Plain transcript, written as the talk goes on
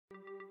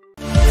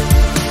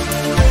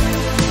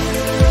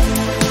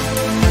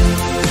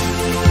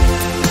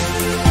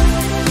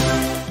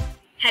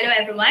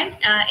everyone.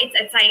 It's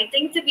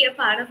exciting to be a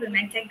part of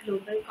Women Tech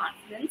Global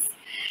Conference,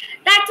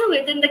 that too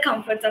within the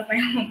comforts of my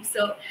home.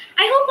 So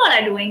I hope all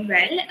are doing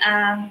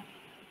well.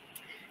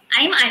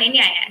 I'm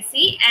Ananya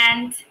Ayasi,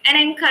 and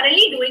I'm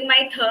currently doing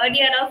my third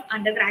year of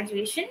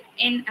undergraduation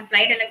in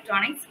Applied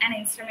Electronics and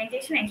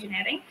Instrumentation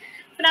Engineering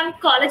from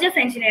College of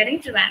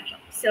Engineering, Trivandrum.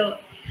 So,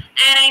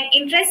 and I'm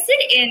interested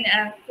in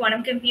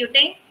quantum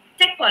computing,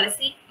 tech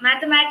policy,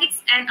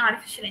 mathematics, and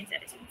artificial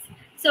intelligence.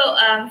 So,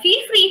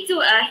 feel free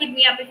to hit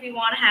me up if you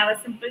want to have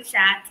a simple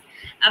chat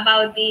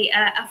about the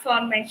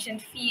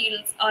aforementioned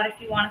fields, or if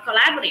you want to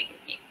collaborate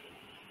with me.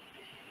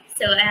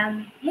 So,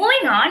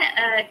 moving on,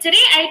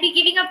 today I'll be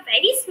giving a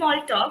very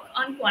small talk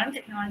on quantum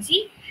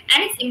technology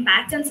and its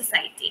impact on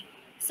society.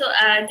 So,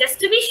 just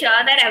to be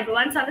sure that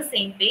everyone's on the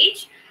same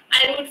page,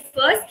 I would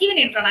first give an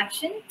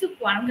introduction to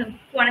quantum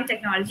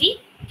technology,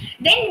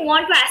 then move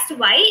on to ask to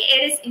why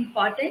it is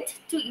important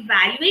to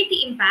evaluate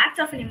the impact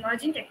of an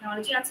emerging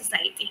technology on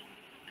society.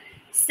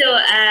 So,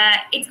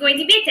 it's going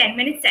to be a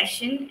 10-minute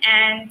session,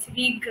 and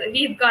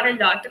we've got a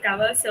lot to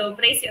cover, so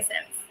brace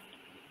yourselves.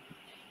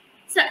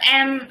 So,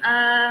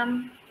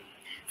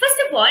 first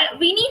of all,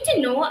 we need to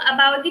know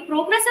about the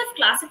progress of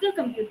classical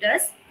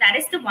computers, that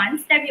is the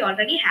ones that we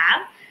already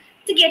have,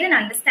 to get an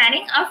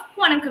understanding of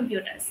quantum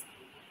computers.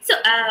 So,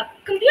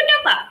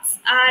 computer parts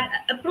are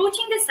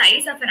approaching the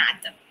size of an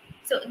atom.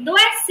 So, though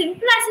as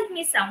simple as it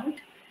may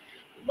sound,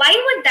 why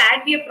would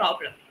that be a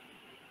problem?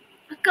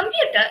 A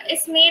computer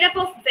is made up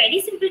of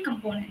very simple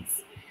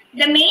components.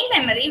 The main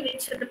memory,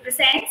 which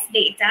represents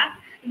data,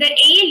 the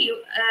ALU,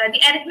 the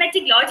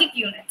arithmetic logic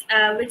unit,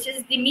 which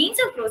is the means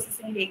of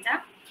processing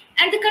data,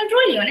 and the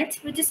control unit,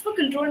 which is for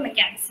control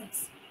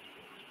mechanisms.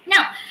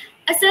 Now,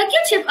 a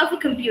circuit chip of a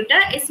computer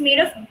is made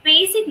of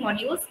basic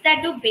modules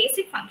that do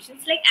basic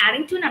functions like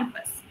adding two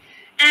numbers.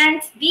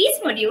 And these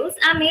modules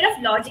are made of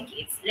logic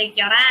gates, like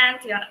your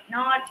AND, your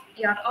NOT,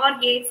 your OR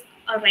gates,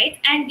 all right?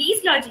 And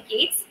these logic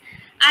gates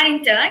are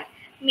in turn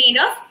made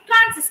of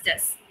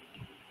transistors.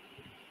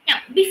 Now,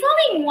 before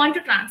we move on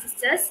to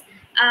transistors,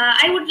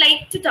 I would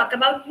like to talk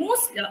about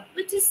Moore's law,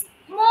 which is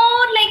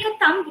more like a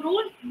thumb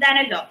rule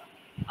than a law.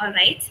 All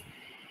right.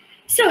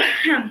 So,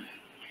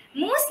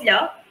 Moore's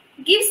law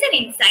gives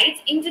an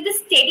insight into the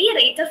steady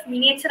rate of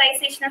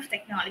miniaturization of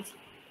technology.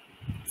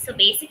 So,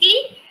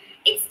 basically,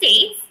 it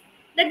states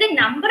that the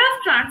number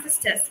of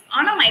transistors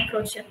on a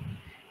microchip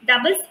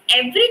doubles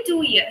every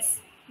 2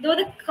 years, though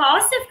the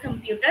cost of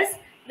computers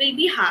will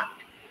be halved,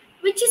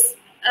 which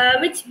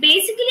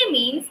basically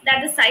means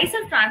that the size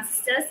of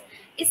transistors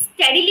is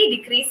steadily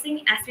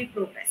decreasing as we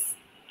progress.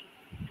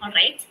 All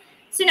right.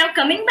 So now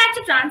coming back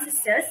to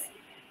transistors,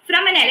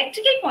 from an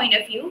electrical point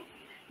of view,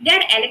 they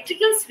are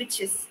electrical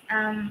switches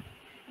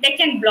that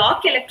can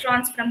block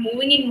electrons from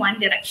moving in one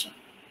direction.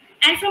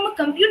 And from a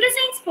computer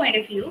science point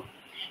of view,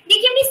 they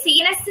can be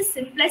seen as the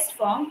simplest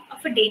form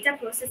of a data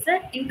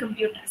processor in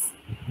computers.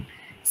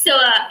 So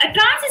a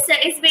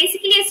transistor is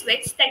basically a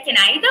switch that can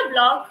either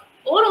block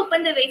or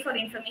open the way for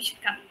information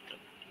coming through.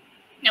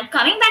 Now,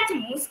 coming back to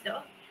Moore's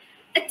law,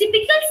 a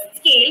typical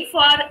scale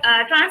for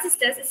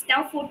transistors is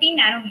now 14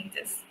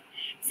 nanometers.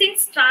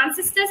 Since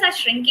transistors are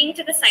shrinking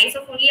to the size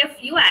of only a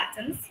few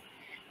atoms,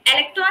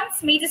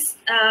 electrons may just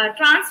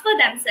transfer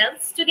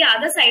themselves to the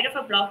other side of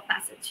a block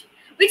passage,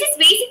 which is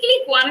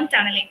basically quantum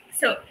tunneling.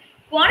 So,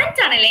 quantum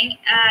tunneling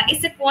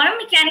is a quantum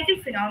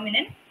mechanical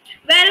phenomenon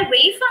where a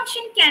wave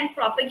function can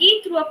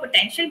propagate through a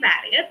potential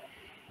barrier,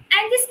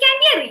 and this can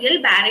be a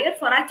real barrier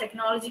for our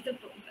technological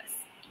progress.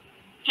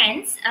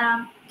 Hence,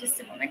 just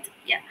a moment,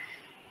 yeah.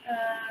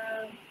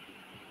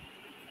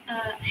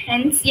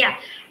 Hence,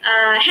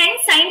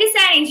 scientists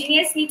and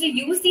engineers need to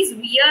use these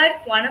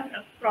weird quantum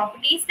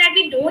properties that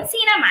we don't see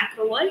in a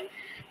macro world,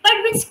 but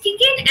which kick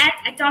in at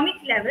atomic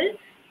level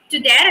to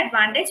their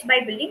advantage by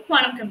building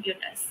quantum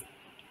computers.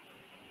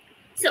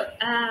 So,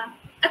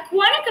 a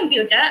quantum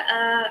computer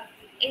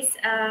is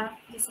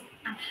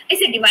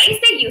a device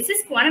that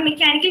uses quantum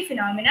mechanical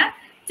phenomena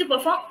to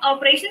perform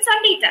operations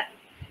on data.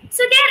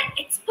 So they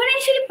are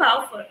exponentially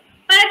powerful,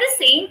 but at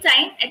the same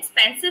time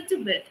expensive to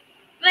build.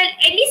 Well,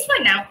 at least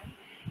for now.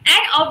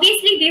 And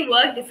obviously they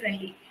work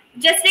differently,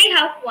 just like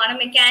how quantum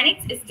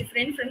mechanics is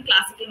different from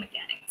classical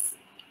mechanics.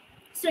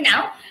 So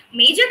now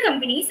major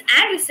companies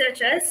and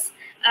researchers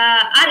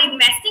are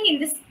investing in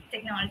this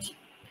technology.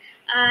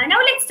 Now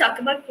let's talk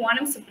about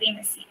quantum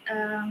supremacy.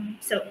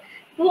 So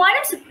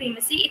quantum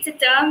supremacy, it's a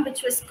term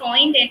which was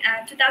coined in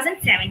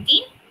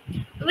 2017,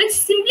 which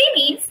simply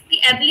means the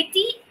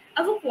ability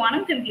of a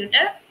quantum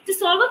computer to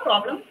solve a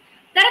problem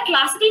that a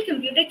classical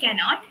computer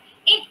cannot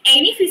in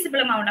any feasible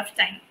amount of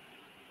time.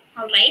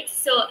 All right.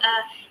 So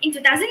in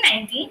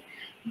 2019,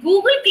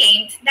 Google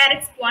claimed that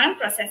its quantum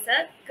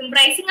processor,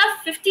 comprising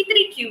of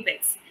 53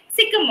 qubits,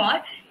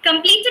 Sycamore,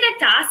 completed a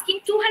task in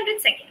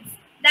 200 seconds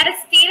that a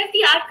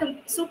state-of-the-art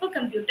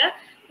supercomputer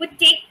would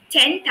take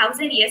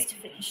 10,000 years to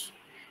finish.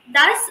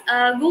 Thus,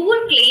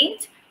 Google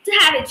claimed to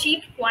have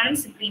achieved quantum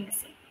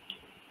supremacy.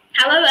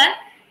 However,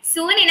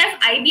 soon enough,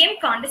 IBM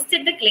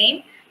contested the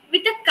claim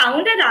with a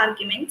counter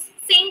argument,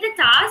 saying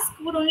the task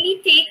would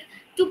only take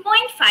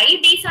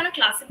 2.5 days on a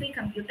classical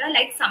computer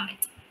like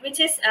Summit, which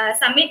is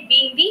Summit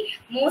being the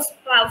most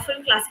powerful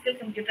classical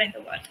computer in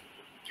the world.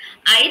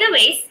 Either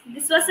ways,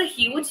 this was a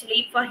huge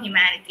leap for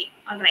humanity.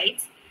 All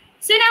right.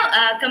 So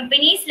now,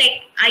 companies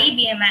like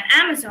IBM and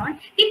Amazon,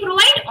 they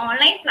provide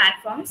online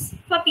platforms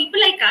for people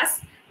like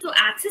us to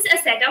access a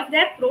set of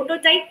their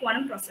prototype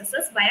quantum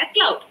processors via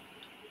cloud.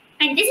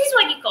 And this is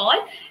what you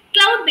call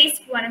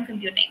cloud-based quantum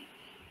computing.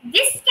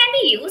 This can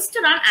be used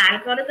to run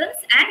algorithms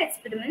and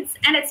experiments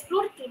and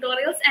explore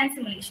tutorials and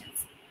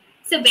simulations.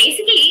 So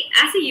basically,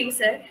 as a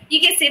user,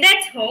 you can sit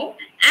at home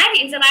and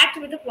interact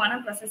with the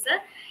quantum processor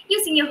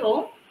using your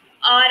home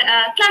or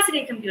a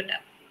classical computer.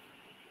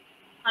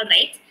 All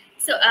right.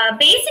 So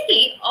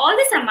basically, all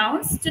this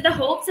amounts to the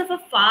hopes of a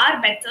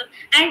far better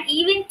and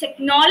even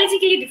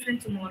technologically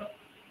different tomorrow.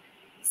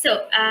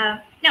 So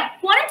now,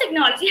 quantum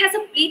technology has a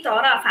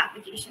plethora of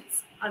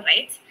applications. All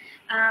right,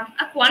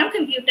 a quantum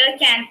computer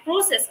can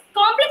process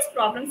complex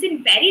problems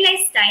in very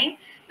less time,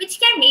 which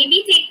can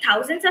maybe take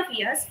thousands of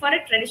years for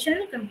a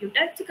traditional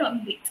computer to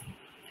complete.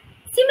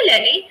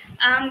 Similarly,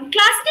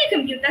 classical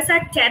computers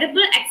are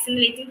terrible at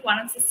simulating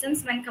quantum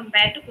systems when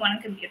compared to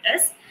quantum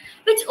computers,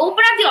 which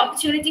open up the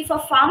opportunity for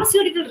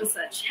pharmaceutical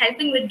research,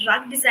 helping with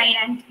drug design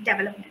and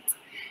development.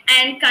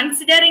 And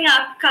considering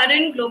our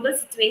current global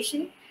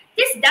situation,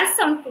 this does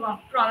sound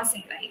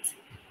promising, right?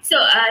 So,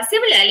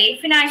 similarly,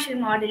 financial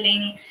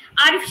modeling,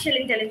 artificial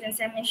intelligence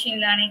and machine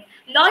learning,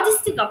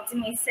 logistic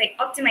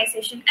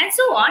optimization, and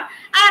so on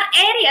are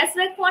areas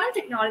where quantum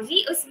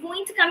technology is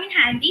going to come in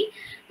handy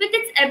with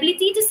its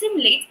ability to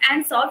simulate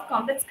and solve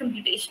complex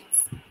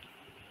computations.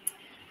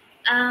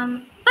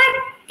 But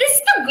this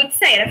is the good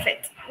side of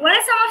it. What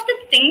are some of the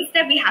things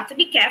that we have to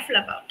be careful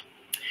about?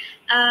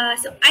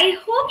 So I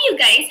hope you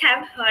guys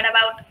have heard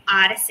about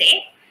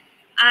RSA.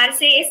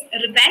 RSA is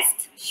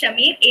Request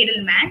Shamir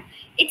Edelman.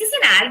 It is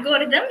an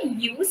algorithm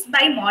used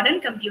by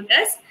modern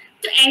computers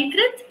to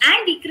encrypt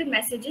and decrypt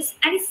messages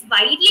and is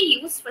widely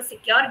used for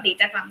secure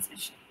data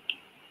transmission.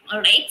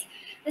 All right.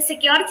 The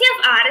security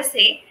of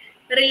RSA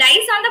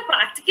relies on the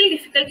practical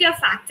difficulty of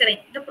factoring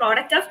the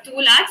product of two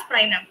large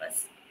prime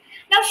numbers.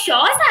 Now,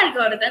 Shaw's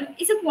algorithm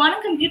is a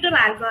quantum computer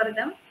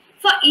algorithm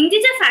for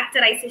integer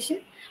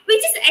factorization,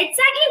 which is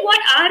exactly what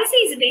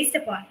RSA is based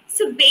upon.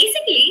 So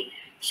basically,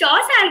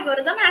 Shaw's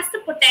algorithm has the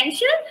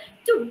potential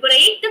to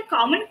break the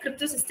common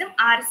crypto system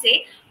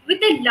RSA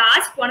with a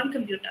large quantum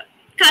computer.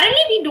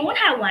 Currently, we don't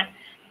have one,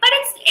 but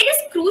it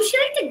is crucial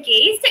to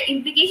gauge the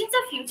implications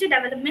of future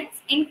developments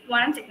in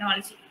quantum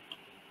technology.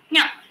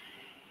 Now,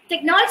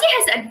 technology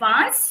has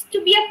advanced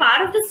to be a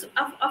part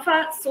of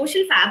a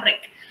social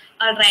fabric,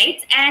 all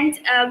right? And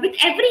with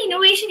every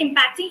innovation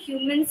impacting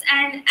humans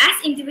and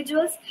as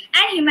individuals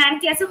and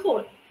humanity as a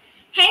whole.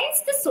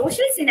 Hence, the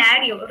social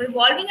scenario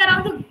revolving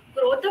around the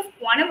growth of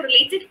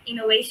quantum-related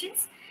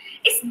innovations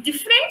is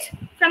different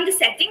from the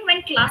setting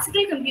when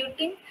classical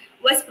computing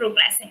was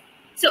progressing.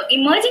 So,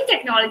 emerging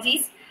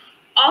technologies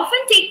often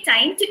take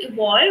time to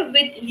evolve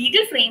with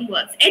legal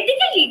frameworks,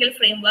 ethical legal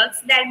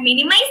frameworks that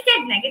minimize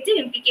their negative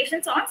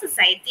implications on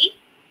society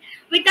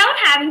without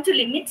having to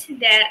limit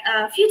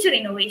their future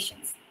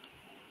innovations.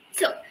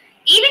 So,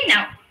 even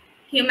now,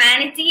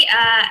 humanity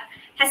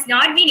has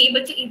not been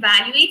able to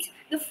evaluate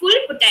the full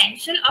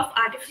potential of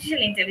artificial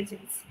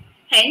intelligence.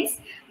 Hence,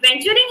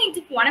 venturing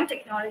into quantum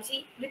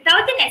technology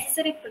without the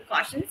necessary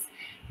precautions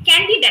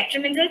can be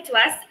detrimental to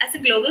us as a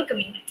global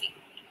community.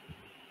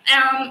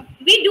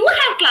 We do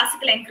have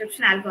classical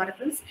encryption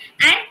algorithms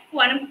and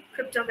quantum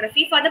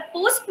cryptography for the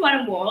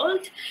post-quantum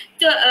world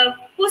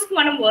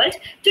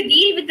to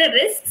deal with the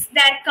risks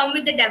that come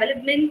with the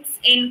developments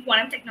in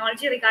quantum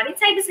technology regarding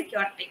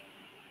cybersecurity.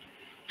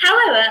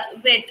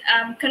 However, with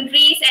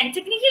countries and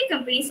technical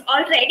companies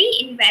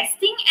already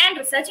investing and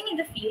researching in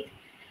the field,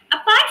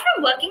 apart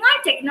from working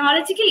on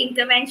technological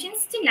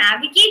interventions to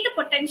navigate the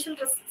potential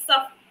risks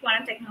of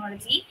quantum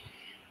technology,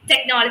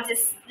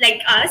 technologists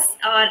like us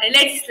or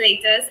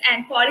legislators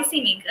and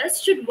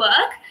policymakers should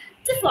work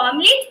to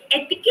formulate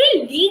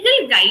ethical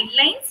legal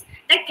guidelines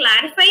that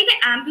clarify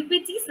the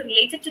ambiguities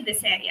related to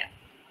this area.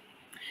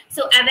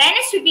 So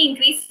awareness should be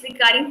increased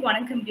regarding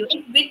quantum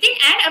computing within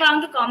and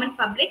around the common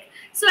public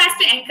so as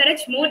to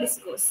encourage more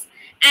discourse.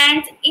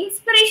 And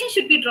inspiration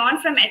should be drawn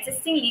from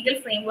existing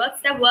legal frameworks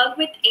that work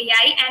with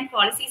AI and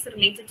policies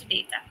related to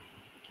data.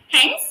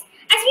 Hence,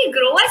 as we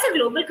grow as a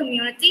global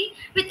community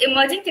with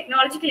emerging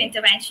technological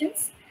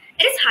interventions,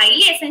 it is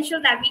highly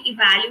essential that we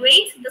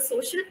evaluate the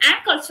social and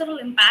cultural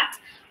impact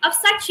of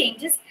such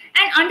changes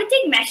and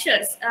undertake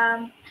measures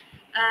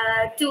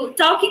to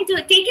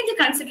take into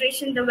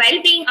consideration the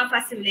well-being of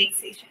our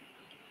civilization.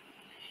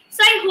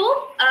 So I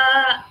hope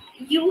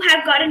you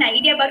have got an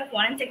idea about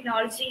quantum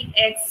technology,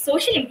 its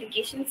social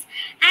implications,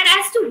 and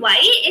as to why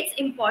it's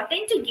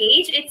important to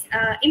gauge its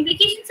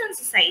implications on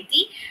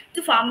society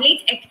to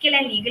formulate ethical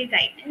and legal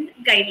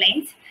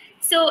guidelines.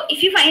 So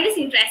if you find this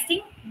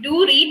interesting,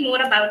 do read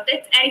more about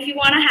it. And if you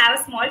want to have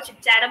a small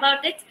chit chat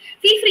about it,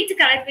 feel free to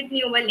connect with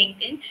me over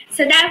LinkedIn.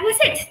 So that was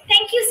it.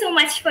 Thank you so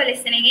much for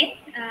listening in.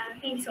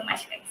 Thank you so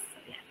much, guys. So,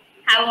 yeah.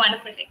 Have a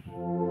wonderful day.